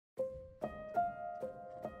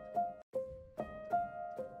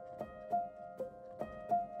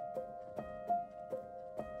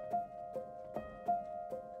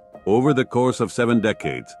Over the course of 7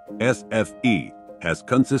 decades, SFE has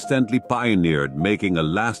consistently pioneered making a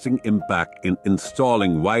lasting impact in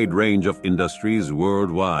installing a wide range of industries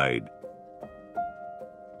worldwide.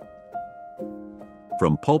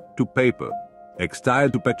 From pulp to paper,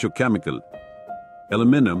 textile to petrochemical,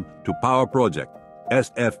 aluminum to power project,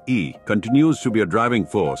 SFE continues to be a driving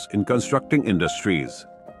force in constructing industries.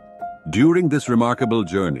 During this remarkable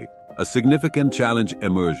journey, a significant challenge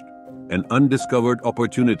emerged, an undiscovered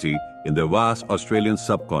opportunity in the vast Australian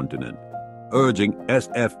subcontinent, urging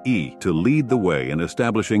SFE to lead the way in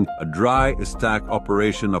establishing a dry stack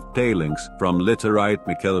operation of tailings from laterite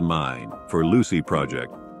nickel mine for Lucy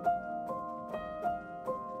project.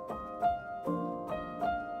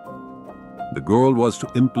 The goal was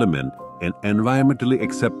to implement an environmentally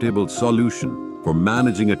acceptable solution for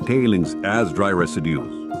managing a tailings as dry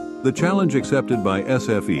residues. The challenge accepted by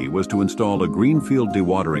SFE was to install a greenfield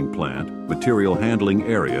dewatering plant, material handling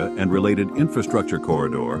area, and related infrastructure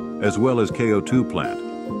corridor, as well as KO2 plant.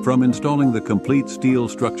 From installing the complete steel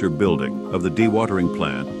structure building of the dewatering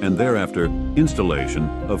plant and thereafter installation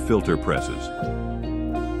of filter presses.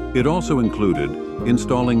 It also included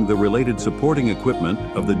installing the related supporting equipment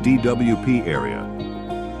of the DWP area,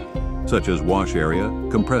 such as wash area,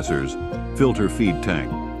 compressors, filter feed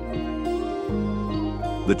tank.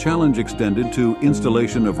 The challenge extended to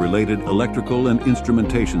installation of related electrical and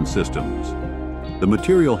instrumentation systems. The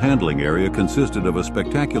material handling area consisted of a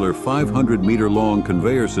spectacular 500-meter-long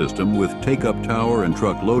conveyor system with take-up tower and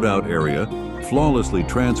truck loadout area, flawlessly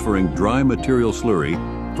transferring dry material slurry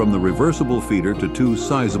from the reversible feeder to 2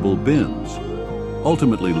 sizable bins,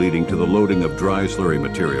 ultimately leading to the loading of dry slurry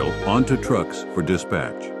material onto trucks for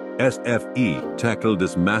dispatch. SFE tackled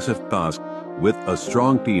this massive task with a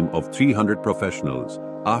strong team of 300 professionals.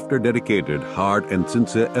 After dedicated, hard and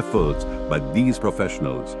sincere efforts by these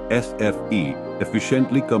professionals, SFE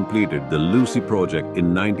efficiently completed the Lucy project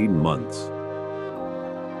in 19 months.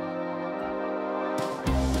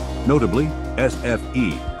 Notably,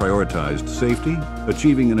 SFE prioritized safety,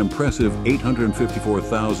 achieving an impressive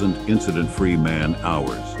 854,000 incident-free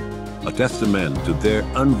man-hours, a testament to their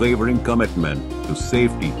unwavering commitment to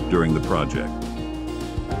safety during the project.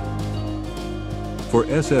 For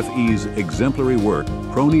SFE's exemplary work,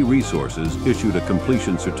 Crony Resources issued a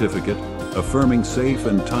completion certificate affirming safe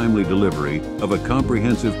and timely delivery of a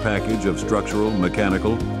comprehensive package of structural,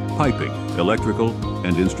 mechanical, piping, electrical,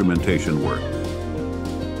 and instrumentation work.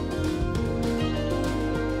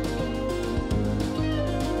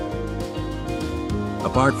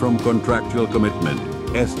 Apart from contractual commitment,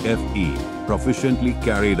 SFE proficiently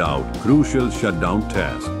carried out crucial shutdown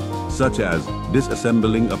tasks, such as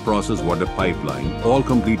disassembling a process water pipeline, all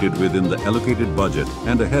completed within the allocated budget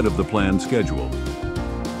and ahead of the planned schedule.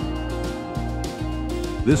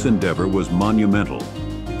 This endeavor was monumental.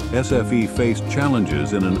 SFE faced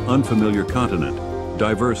challenges in an unfamiliar continent,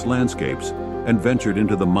 diverse landscapes, and ventured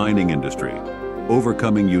into the mining industry,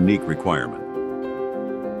 overcoming unique requirements.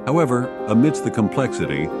 However, amidst the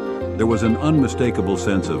complexity, there was an unmistakable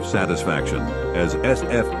sense of satisfaction as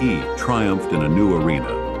SFE triumphed in a new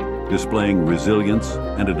arena, displaying resilience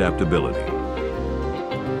and adaptability.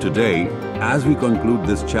 Today, as we conclude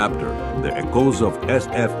this chapter, the echoes of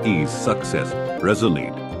SFE's success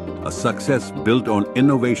resonate, a success built on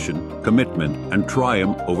innovation, commitment, and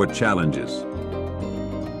triumph over challenges.